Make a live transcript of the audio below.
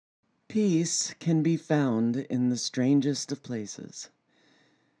Peace can be found in the strangest of places.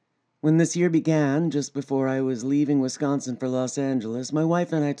 When this year began, just before I was leaving Wisconsin for Los Angeles, my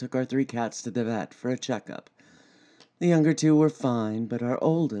wife and I took our 3 cats to the vet for a checkup. The younger 2 were fine, but our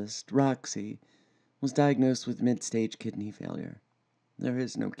oldest, Roxy, was diagnosed with mid-stage kidney failure. There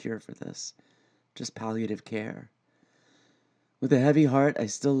is no cure for this, just palliative care. With a heavy heart, I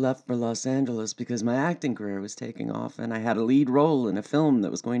still left for Los Angeles because my acting career was taking off and I had a lead role in a film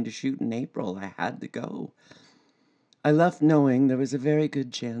that was going to shoot in April. I had to go. I left knowing there was a very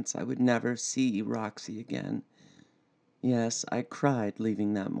good chance I would never see Roxy again. Yes, I cried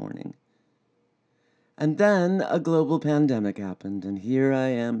leaving that morning. And then a global pandemic happened, and here I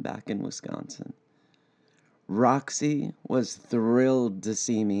am back in Wisconsin. Roxy was thrilled to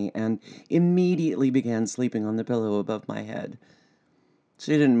see me and immediately began sleeping on the pillow above my head.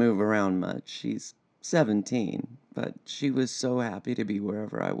 She didn't move around much. She's 17, but she was so happy to be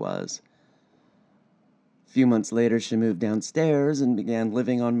wherever I was. A few months later, she moved downstairs and began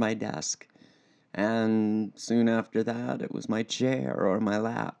living on my desk. And soon after that, it was my chair or my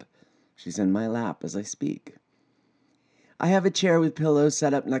lap. She's in my lap as I speak. I have a chair with pillows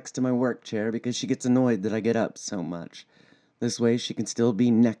set up next to my work chair because she gets annoyed that I get up so much. This way she can still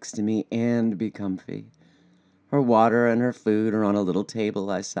be next to me and be comfy. Her water and her food are on a little table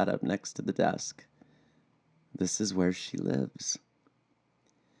I set up next to the desk. This is where she lives.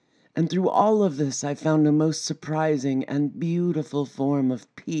 And through all of this, I found a most surprising and beautiful form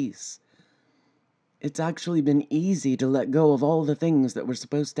of peace. It's actually been easy to let go of all the things that were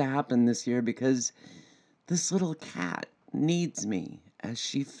supposed to happen this year because this little cat needs me as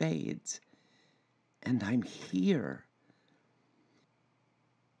she fades. And I'm here.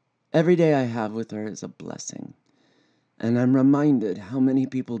 Every day I have with her is a blessing. And I'm reminded how many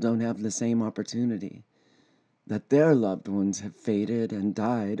people don't have the same opportunity, that their loved ones have faded and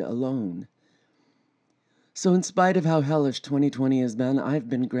died alone. So in spite of how hellish 2020 has been, I've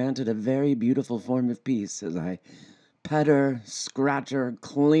been granted a very beautiful form of peace as I pet her, scratch her,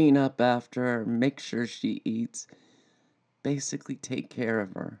 clean up after her, make sure she eats, basically take care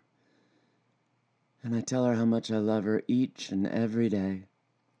of her. And I tell her how much I love her each and every day.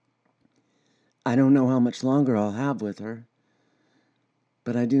 I don't know how much longer I'll have with her,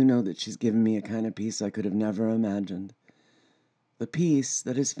 but I do know that she's given me a kind of peace I could have never imagined. The peace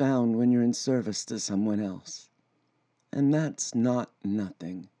that is found when you're in service to someone else. And that's not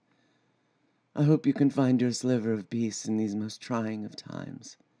nothing. I hope you can find your sliver of peace in these most trying of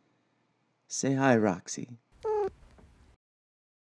times. Say hi, Roxy.